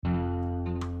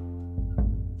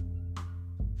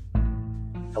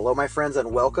Hello, my friends,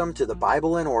 and welcome to the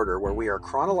Bible in Order, where we are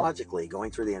chronologically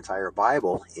going through the entire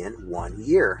Bible in 1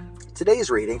 year.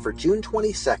 Today's reading for June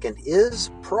 22nd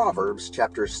is Proverbs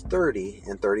chapters 30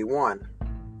 and 31.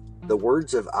 The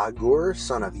words of Agur,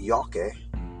 son of Yoke,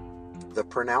 the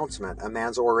pronouncement, a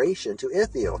man's oration to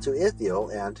Ithiel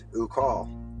and Ukal.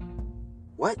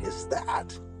 What is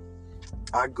that?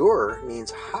 Agur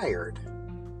means hired,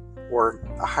 or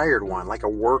a hired one, like a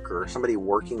worker, somebody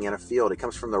working in a field. It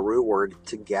comes from the root word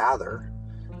to gather.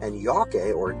 And Yoke,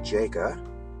 or Jacob,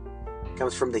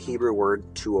 comes from the Hebrew word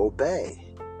to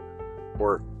obey,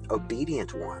 or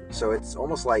obedient one. So it's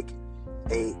almost like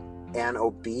an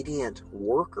obedient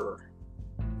worker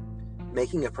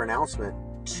making a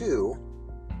pronouncement to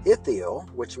Ithiel,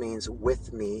 which means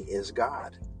with me is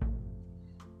God.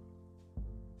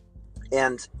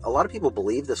 And a lot of people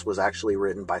believe this was actually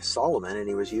written by Solomon, and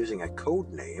he was using a code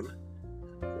name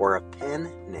or a pen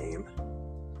name.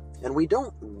 And we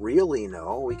don't really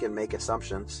know. We can make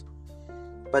assumptions.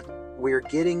 But we're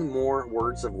getting more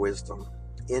words of wisdom,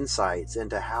 insights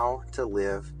into how to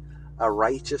live a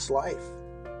righteous life.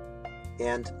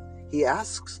 And he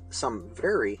asks some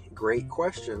very great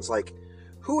questions like,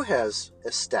 who has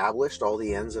established all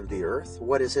the ends of the earth?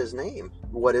 What is his name?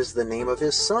 What is the name of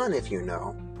his son, if you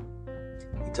know?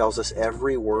 He tells us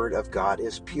every word of God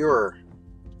is pure.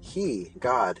 He,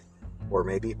 God, or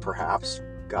maybe perhaps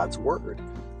God's word,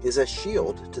 is a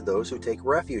shield to those who take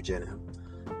refuge in him.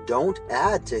 Don't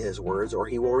add to his words, or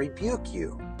he will rebuke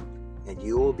you, and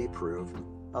you will be proved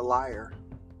a liar.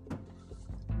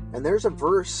 And there's a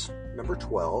verse, number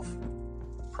 12,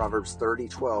 Proverbs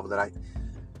 30:12, that I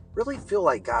really feel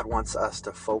like God wants us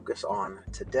to focus on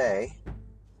today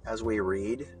as we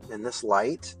read in this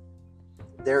light.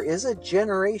 There is a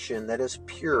generation that is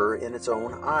pure in its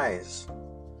own eyes,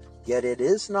 yet it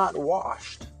is not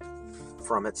washed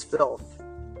from its filth.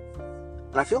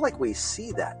 And I feel like we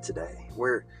see that today.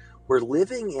 We're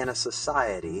living in a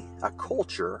society, a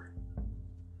culture,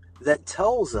 that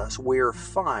tells us we're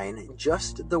fine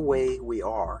just the way we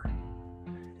are.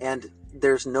 And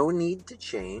there's no need to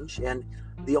change. And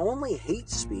the only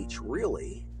hate speech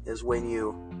really is when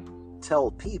you tell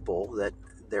people that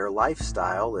their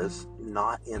lifestyle is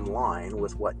not in line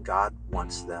with what God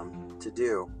wants them to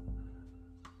do.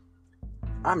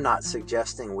 I'm not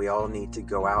suggesting we all need to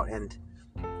go out and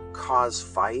cause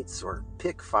fights or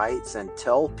pick fights and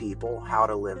tell people how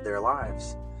to live their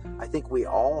lives. I think we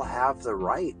all have the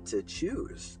right to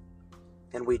choose,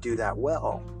 and we do that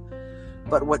well.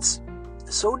 But what's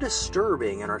so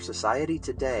disturbing in our society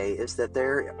today is that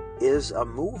there is a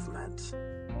movement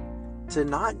to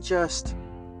not just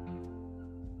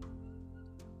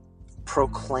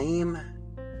proclaim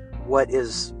what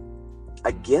is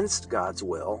against God's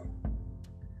will.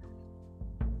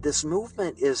 This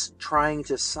movement is trying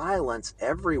to silence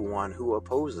everyone who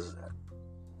opposes it.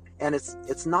 And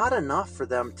it's not enough for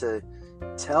them to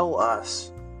tell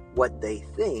us what they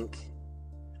think.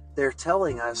 They're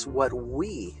telling us what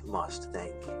we must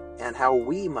think and how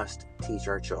we must teach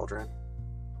our children.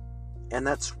 And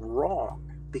that's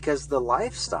wrong, because the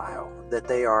lifestyle that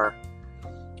they are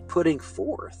putting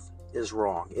forth is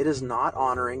wrong. It is not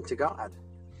honoring to God.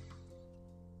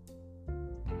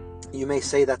 You may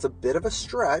say that's a bit of a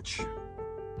stretch,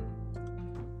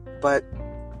 but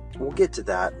we'll get to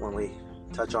that when we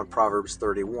touch on Proverbs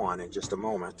 31 in just a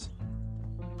moment.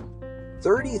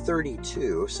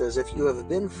 30:32 says, if you have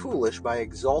been foolish by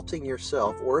exalting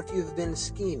yourself, or if you've been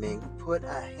scheming, put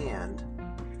a hand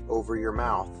over your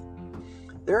mouth.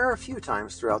 There are a few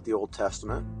times throughout the Old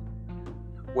Testament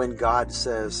when God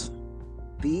says,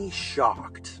 be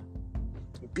shocked,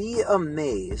 be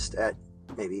amazed at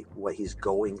maybe what he's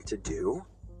going to do,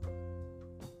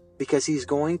 because he's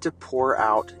going to pour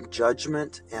out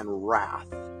judgment and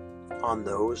wrath on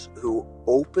those who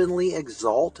openly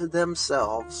exalt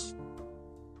themselves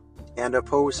and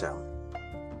oppose him.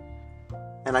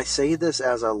 And I say this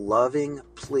as a loving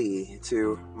plea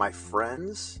to my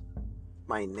friends,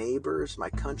 my neighbors, my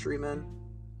countrymen,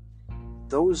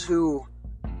 those who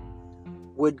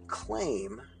would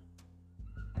claim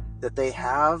that they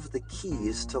have the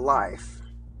keys to life,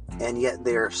 and yet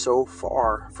they are so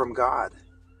far from God.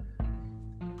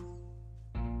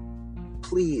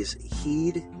 Please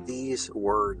heed these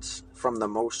words from the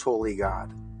Most Holy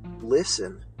God.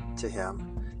 Listen to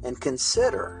him and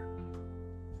consider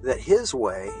that his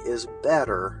way is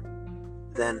better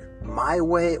than my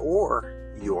way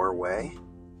or your way.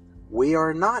 We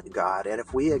are not God, and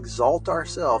if we exalt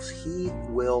ourselves, he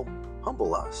will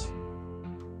humble us.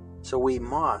 So we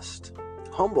must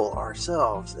humble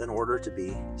ourselves in order to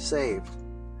be saved.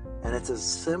 And it's as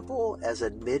simple as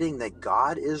admitting that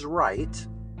God is right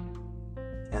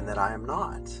and that I am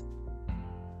not.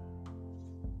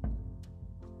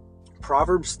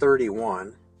 Proverbs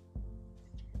 31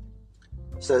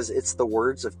 says it's the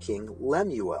words of King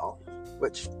Lemuel,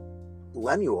 which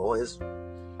Lemuel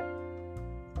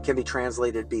can be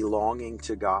translated belonging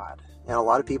to God. And a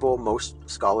lot of people, most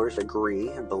scholars agree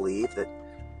and believe that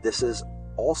this is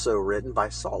also written by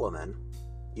Solomon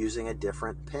using a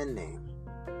different pen name.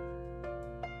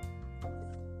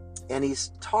 And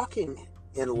he's talking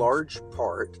in large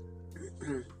part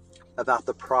about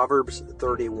the Proverbs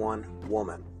 31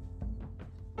 woman.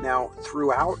 Now,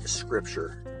 throughout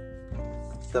Scripture,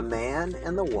 the man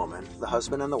and the woman, the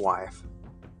husband and the wife,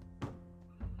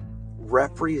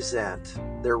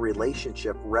 their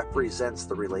relationship represents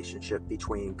the relationship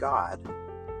between God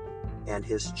and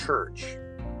His church,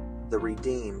 the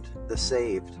redeemed, the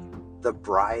saved, the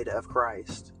bride of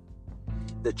Christ.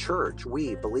 The church,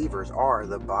 we believers, are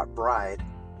the bride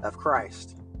of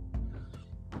Christ.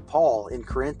 Paul in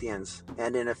Corinthians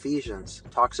and in Ephesians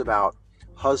talks about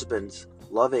husbands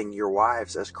loving your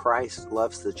wives as Christ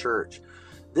loves the church.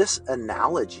 This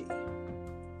analogy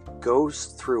goes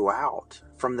throughout,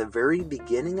 from the very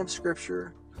beginning of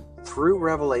Scripture through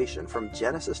Revelation, from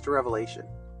Genesis to Revelation.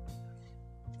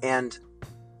 And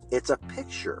it's a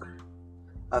picture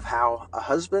of how a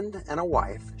husband and a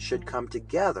wife should come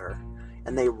together,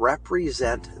 and they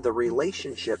represent the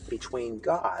relationship between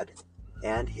God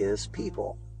and His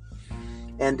people.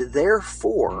 And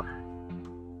therefore,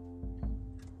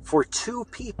 for two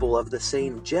people of the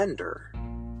same gender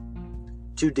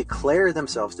to declare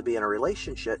themselves to be in a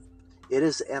relationship, it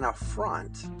is an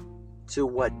affront to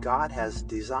what God has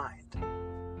designed.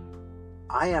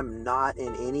 I am not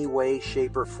in any way,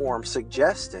 shape, or form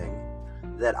suggesting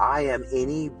that I am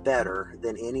any better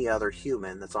than any other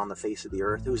human that's on the face of the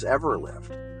earth who's ever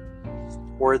lived,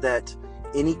 or that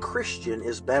any Christian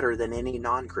is better than any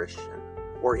non-Christian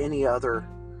or any other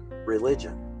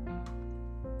religion.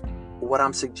 What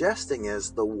I'm suggesting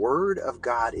is the Word of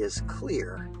God is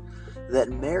clear that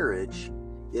marriage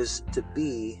is to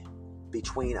be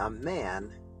between a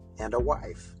man and a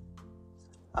wife,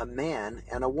 a man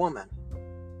and a woman.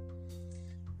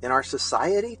 In our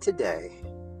society today,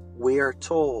 we are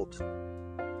told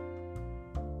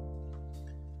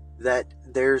that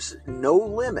there's no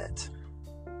limit.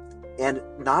 And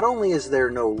not only is there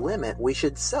no limit, we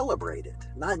should celebrate it,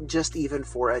 not just even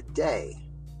for a day.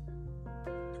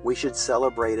 We should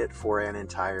celebrate it for an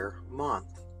entire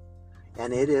month.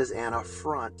 And it is an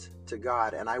affront to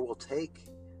God, and I will take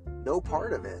no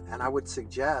part of it. And I would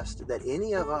suggest that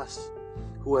any of us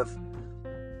who have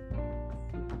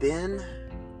been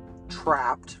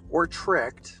trapped or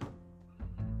tricked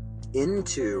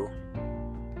into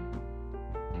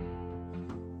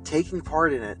taking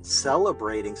part in it,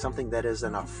 celebrating something that is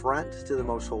an affront to the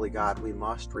most holy God, we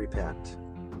must repent.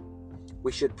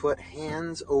 We should put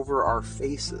hands over our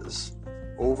faces,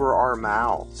 over our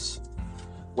mouths,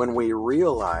 when we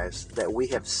realize that we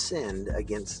have sinned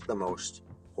against the most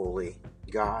holy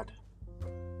God.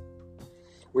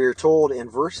 We are told in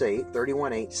verse 8,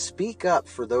 31:8, speak up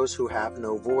for those who have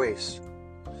no voice,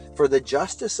 for the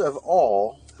justice of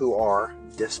all who are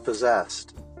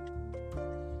dispossessed.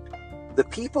 The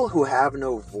people who have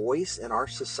no voice in our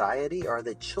society are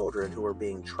the children who are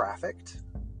being trafficked.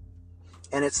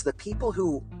 And it's the people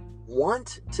who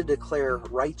want to declare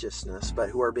righteousness, but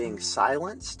who are being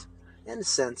silenced and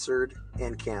censored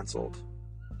and canceled.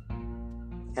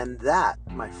 And that,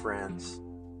 my friends,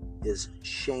 is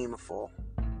shameful.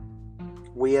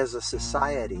 We as a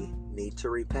society need to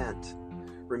repent.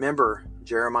 Remember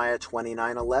Jeremiah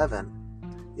 29:11.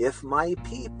 If my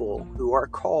people who are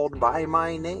called by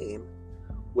my name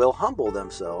will humble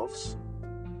themselves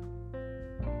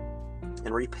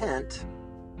and repent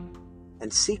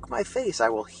and seek my face, I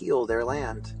will heal their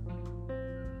land.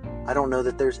 I don't know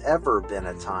that there's ever been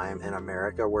a time in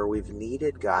America where we've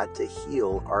needed God to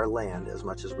heal our land as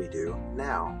much as we do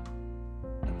now.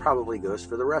 It probably goes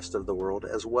for the rest of the world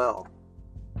as well.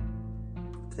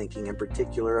 Thinking in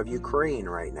particular of Ukraine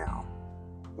right now.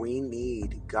 We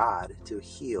need God to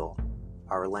heal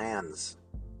our lands.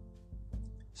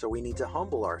 So we need to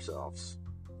humble ourselves.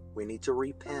 We need to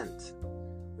repent.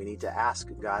 We need to ask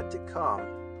God to come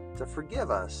to forgive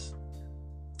us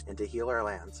and to heal our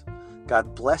lands.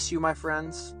 God bless you, my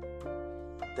friends.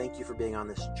 Thank you for being on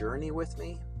this journey with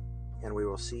me, and we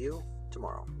will see you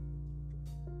tomorrow.